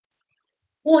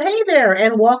Well, hey there,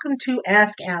 and welcome to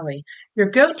Ask Allie, your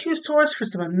go to source for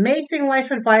some amazing life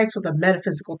advice with a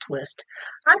metaphysical twist.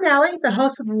 I'm Allie, the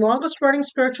host of the longest running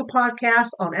spiritual podcast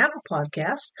on Apple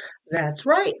Podcasts. That's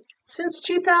right. Since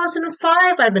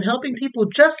 2005, I've been helping people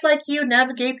just like you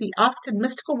navigate the often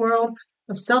mystical world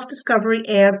of self discovery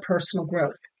and personal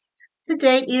growth.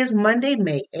 Today is Monday,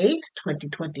 May 8th,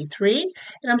 2023,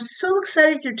 and I'm so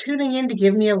excited you're tuning in to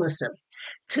give me a listen.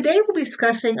 Today we'll be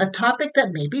discussing a topic that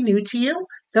may be new to you,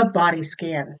 the body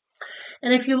scan.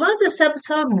 And if you love this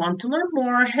episode and want to learn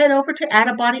more, head over to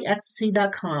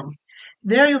outofbodyecstasy.com.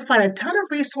 There you'll find a ton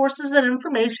of resources and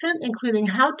information, including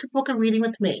how to book a reading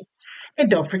with me.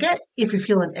 And don't forget, if you're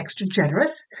feeling extra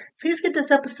generous, please give this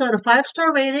episode a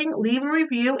 5-star rating, leave a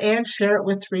review, and share it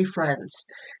with 3 friends.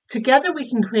 Together, we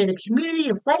can create a community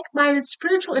of like minded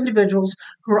spiritual individuals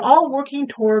who are all working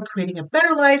toward creating a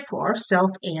better life for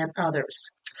ourselves and others.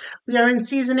 We are in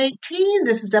season 18.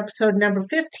 This is episode number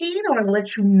 15. I want to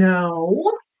let you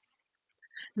know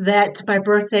that my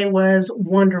birthday was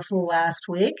wonderful last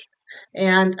week.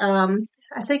 And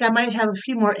I think I might have a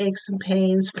few more aches and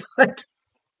pains, but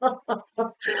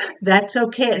that's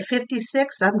okay. At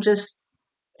 56, I'm just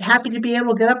happy to be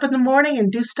able to get up in the morning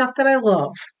and do stuff that I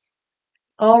love.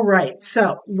 All right,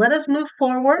 so let us move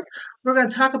forward. We're going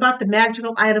to talk about the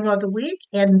magical item of the week,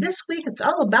 and this week it's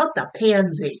all about the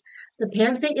pansy. The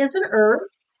pansy is an herb,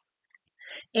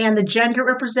 and the gender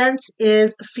it represents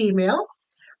is female,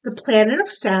 the planet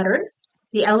of Saturn,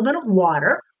 the element of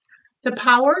water, the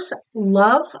powers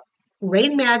love,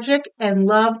 rain magic, and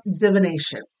love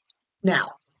divination. Now,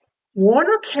 worn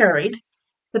or carried,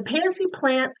 the pansy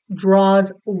plant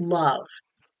draws love.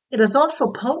 It is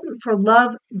also potent for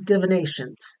love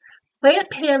divinations. Plant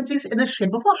pansies in the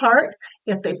shape of a heart.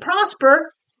 If they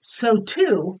prosper, so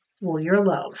too will your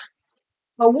love.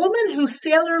 A woman whose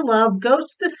sailor love goes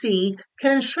to the sea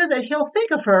can ensure that he'll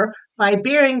think of her by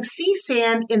burying sea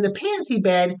sand in the pansy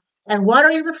bed and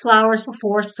watering the flowers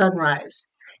before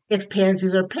sunrise. If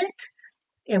pansies are picked,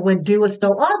 and when dew is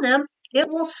still on them, it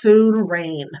will soon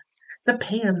rain. The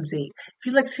pansy. If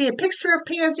you'd like to see a picture of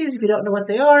pansies, if you don't know what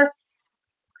they are,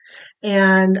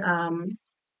 and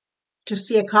just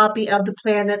see a copy of the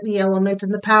planet, the element,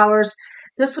 and the powers,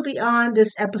 this will be on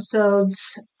this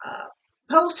episode's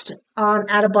post on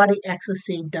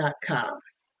outofbodyecstasy.com.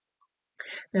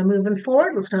 Now, moving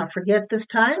forward, let's not forget this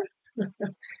time.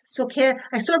 It's okay.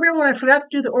 I still remember when I forgot to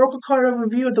do the Oracle card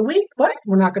overview of the week, but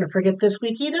we're not going to forget this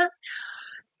week either.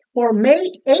 For May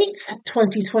 8th,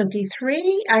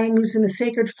 2023, I am using the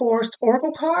Sacred Forest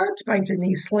Oracle cards by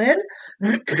Denise Lynn.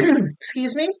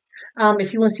 Excuse me.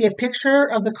 If you want to see a picture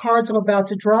of the cards I'm about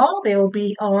to draw, they will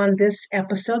be on this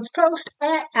episode's post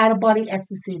at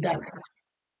outofbodyecstasy.com.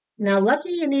 Now,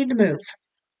 Lucky, you need to move.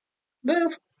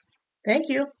 Move. Thank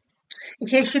you. In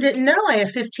case you didn't know, I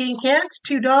have 15 cats,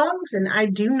 2 dogs, and I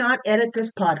do not edit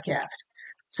this podcast.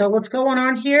 So what's going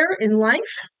on here in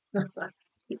life?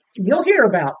 You'll hear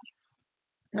about.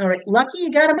 All right, Lucky,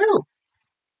 you gotta move.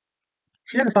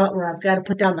 She's in the spot where I've got to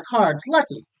put down the cards.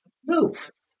 Lucky,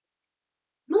 move.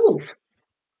 Move.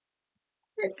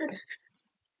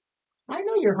 I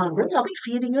know you're hungry. I'll be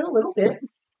feeding you in a little bit.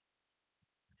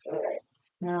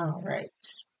 All right.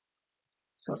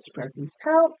 So spread these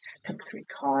out. Pick 3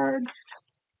 cards.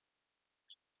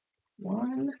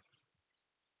 1,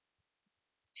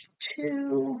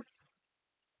 2,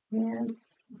 and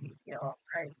 3. All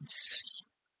right.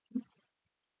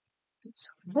 It's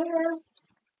there.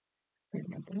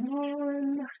 Number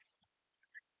 1,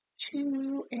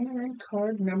 2, and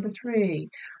card number 3.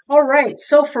 All right.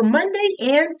 So for Monday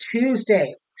and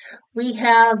Tuesday, we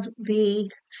have the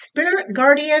Spirit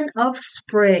Guardian of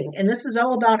Spring, and this is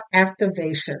all about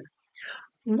activation.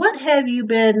 What have you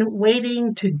been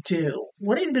waiting to do?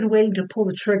 What have you been waiting to pull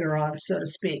the trigger on, so to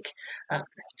speak? A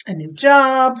new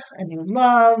job, a new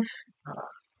love,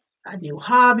 a new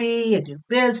hobby, a new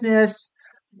business,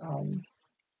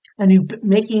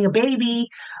 making a baby,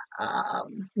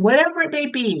 whatever it may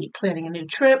be, planning a new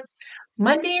trip.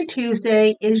 Monday and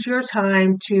Tuesday is your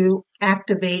time to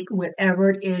activate whatever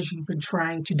it is you've been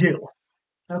trying to do.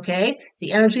 Okay?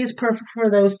 The energy is perfect for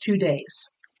those 2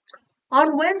 days.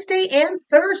 On Wednesday and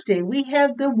Thursday, we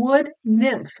have the Wood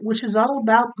Nymph, which is all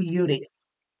about beauty.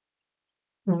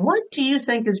 What do you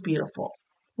think is beautiful?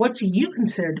 What do you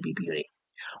consider to be beauty?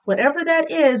 Whatever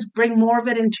that is, bring more of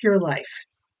it into your life.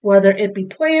 Whether it be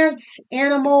plants,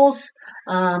 animals,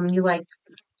 you like,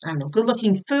 I don't know, good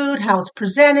looking food, how it's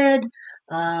presented,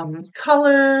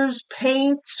 colors,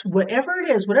 paints, whatever it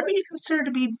is, whatever you consider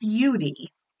to be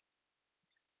beauty,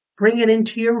 bring it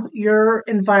into your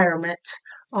environment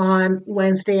on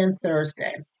Wednesday and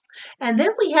Thursday. And then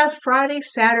we have Friday,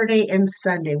 Saturday, and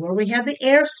Sunday, where we have the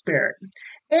air spirit.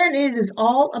 And it is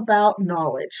all about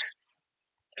knowledge.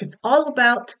 It's all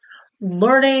about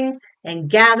learning and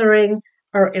gathering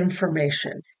our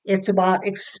information. It's about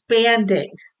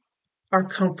expanding our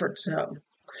comfort zone.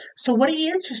 So, what are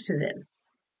you interested in?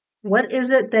 What is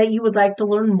it that you would like to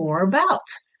learn more about?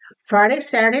 Friday,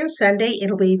 Saturday, and Sunday,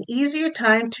 it'll be an easier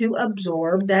time to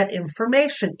absorb that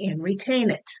information and retain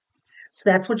it. So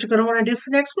that's what you're going to want to do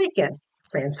for next weekend.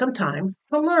 Plan some time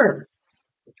to learn.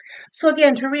 So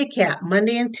again, to recap,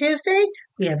 Monday and Tuesday,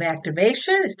 we have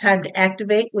activation. It's time to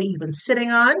activate what you've been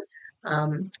sitting on.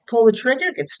 Pull the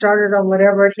trigger, get started on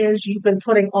whatever it is you've been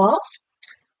putting off.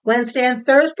 Wednesday and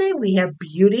Thursday, we have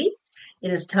beauty.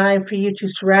 It is time for you to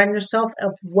surround yourself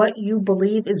of what you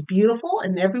believe is beautiful,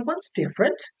 and everyone's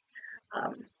different.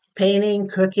 Painting,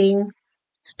 cooking,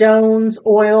 stones,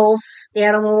 oils,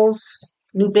 animals,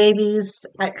 new babies,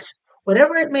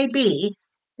 whatever it may be,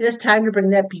 it is time to bring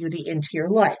that beauty into your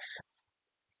life.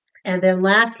 And then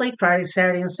lastly, Friday,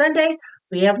 Saturday, and Sunday,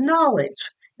 we have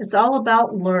knowledge. It's all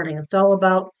about learning. It's all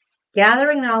about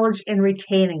gathering knowledge and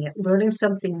retaining it, learning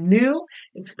something new,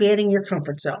 expanding your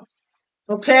comfort zone.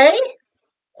 Okay?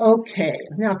 Okay.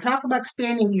 Now, talk about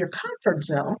expanding your comfort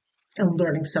zone and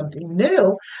learning something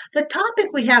new. The topic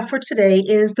we have for today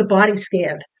is the body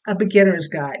scan, a beginner's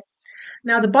guide.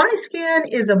 Now, the body scan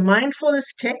is a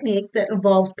mindfulness technique that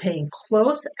involves paying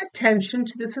close attention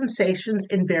to the sensations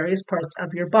in various parts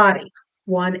of your body,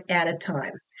 one at a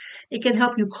time. It can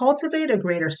help you cultivate a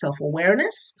greater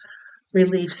self-awareness,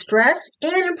 relieve stress,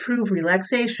 and improve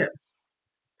relaxation.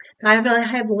 I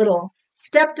have a little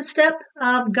step-to-step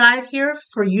guide here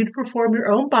for you to perform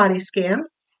your own body scan.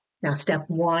 Now, step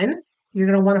one, you're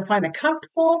going to want to find a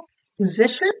comfortable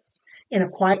position in a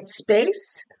quiet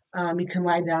space. You can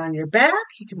lie down on your back.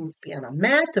 You can be on a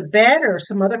mat, a bed, or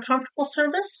some other comfortable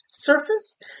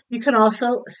surface. You can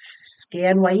also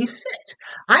scan while you sit.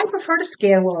 I prefer to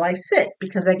scan while I sit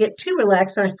because I get too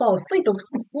relaxed and I fall asleep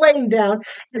laying down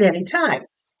at any time.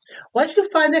 Once you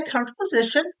find that comfortable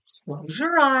position, close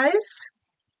your eyes,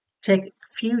 take a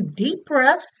few deep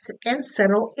breaths, and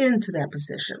settle into that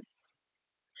position.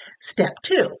 Step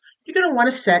two, you're going to want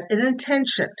to set an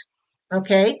intention.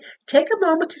 Okay, take a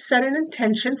moment to set an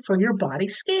intention for your body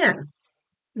scan.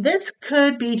 This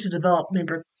could be to develop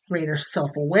greater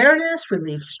self-awareness,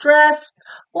 relieve stress,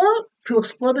 or to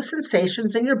explore the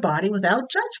sensations in your body without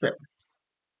judgment.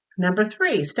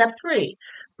 Step three,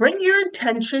 bring your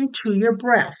intention to your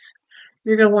breath.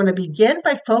 You're going to want to begin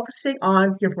by focusing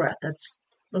on your breath. That's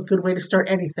a good way to start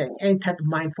anything, any type of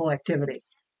mindful activity.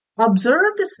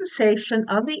 Observe the sensation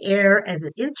of the air as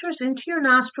it enters into your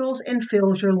nostrils and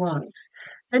fills your lungs.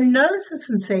 And notice the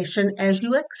sensation as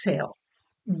you exhale.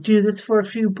 Do this for a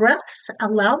few breaths,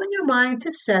 allowing your mind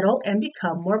to settle and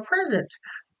become more present.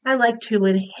 I like to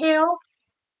inhale,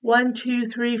 1, 2,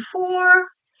 3, 4.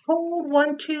 Hold,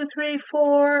 1, 2, 3,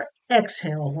 4.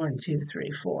 Exhale, 1, 2,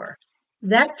 3, 4.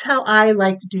 That's how I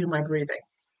like to do my breathing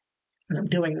when I'm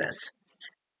doing this.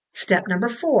 Step number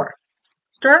 4.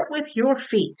 Start with your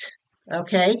feet,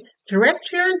 okay?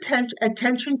 Direct your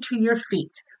attention to your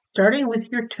feet, starting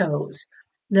with your toes.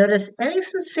 Notice any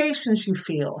sensations you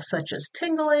feel, such as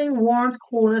tingling, warmth,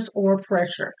 coolness, or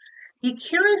pressure. Be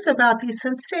curious about these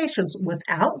sensations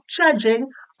without judging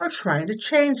or trying to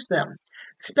change them.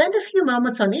 Spend a few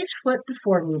moments on each foot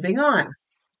before moving on.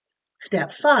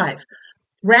 Step 5.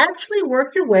 Gradually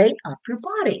work your way up your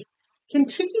body.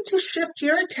 Continue to shift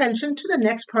your attention to the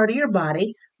next part of your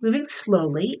body, moving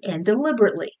slowly and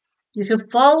deliberately. You can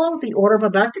follow the order I'm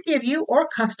about to give you or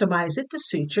customize it to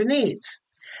suit your needs.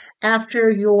 After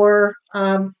your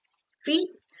feet,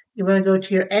 you want to go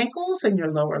to your ankles and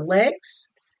your lower legs,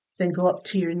 then go up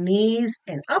to your knees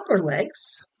and upper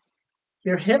legs,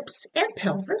 your hips and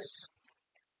pelvis,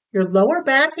 your lower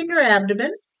back and your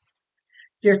abdomen,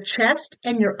 your chest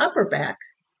and your upper back,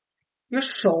 your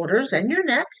shoulders and your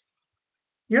neck,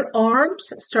 your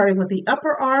arms, starting with the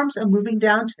upper arms and moving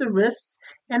down to the wrists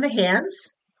and the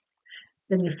hands,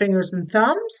 then your fingers and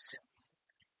thumbs,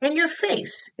 and your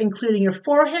face, including your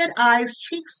forehead, eyes,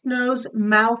 cheeks, nose,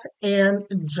 mouth, and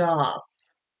jaw.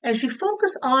 As you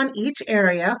focus on each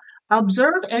area,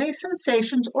 observe any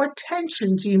sensations or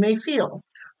tensions you may feel.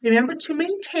 Remember to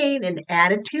maintain an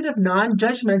attitude of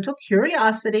non-judgmental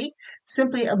curiosity,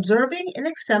 simply observing and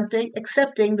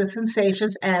accepting the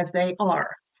sensations as they are.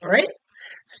 All right?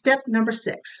 Step number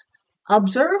 6,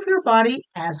 observe your body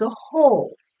as a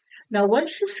whole. Now,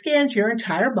 once you've scanned your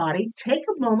entire body, take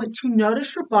a moment to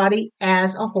notice your body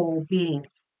as a whole being.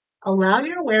 Allow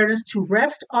your awareness to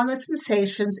rest on the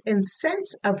sensations and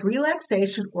sense of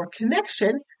relaxation or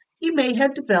connection you may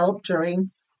have developed during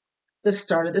the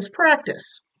start of this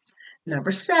practice.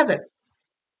 Number 7,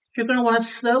 you're going to want to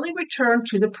slowly return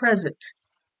to the present.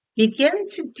 Begin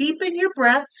to deepen your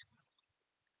breath,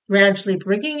 gradually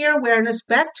bringing your awareness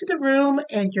back to the room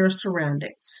and your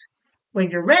surroundings. When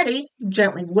you're ready,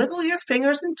 gently wiggle your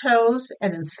fingers and toes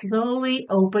and then slowly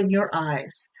open your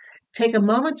eyes. Take a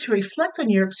moment to reflect on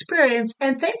your experience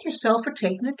and thank yourself for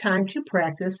taking the time to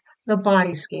practice the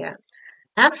body scan.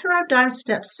 After I've done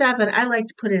step 7, I like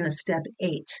to put in a step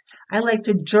 8. I like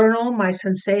to journal my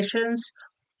sensations.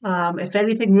 If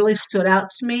anything really stood out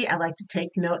to me, I like to take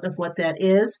note of what that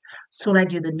is. So when I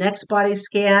do the next body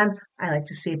scan, I like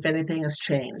to see if anything has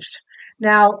changed.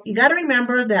 Now, you got to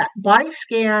remember that a body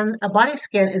scan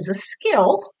is a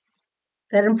skill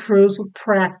that improves with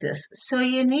practice. So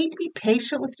you need to be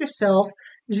patient with yourself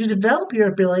as you develop your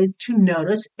ability to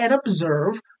notice and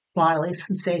observe bodily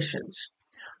sensations.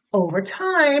 Over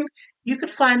time, you could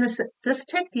find this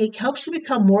technique helps you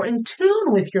become more in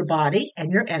tune with your body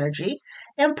and your energy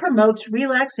and promotes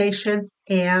relaxation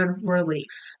and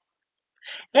relief.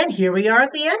 And here we are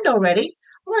at the end already.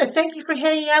 I want to thank you for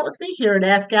hanging out with me here at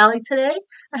Ask Allie today.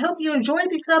 I hope you enjoyed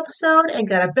this episode and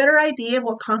got a better idea of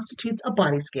what constitutes a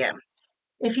body scan.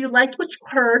 If you liked what you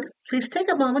heard, please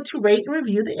take a moment to rate and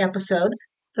review the episode.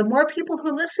 The more people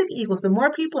who listen equals the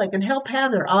more people I can help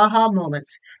have their aha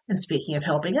moments. And speaking of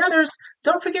helping others,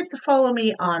 don't forget to follow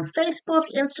me on Facebook,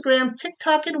 Instagram,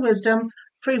 TikTok, and Wisdom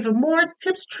for even more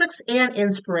tips, tricks, and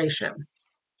inspiration.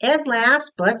 And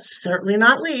last, but certainly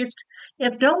not least,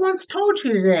 if no one's told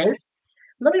you today,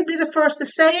 let me be the first to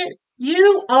say it.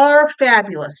 You are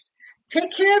fabulous.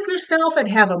 Take care of yourself and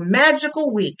have a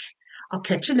magical week. I'll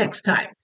catch you next time.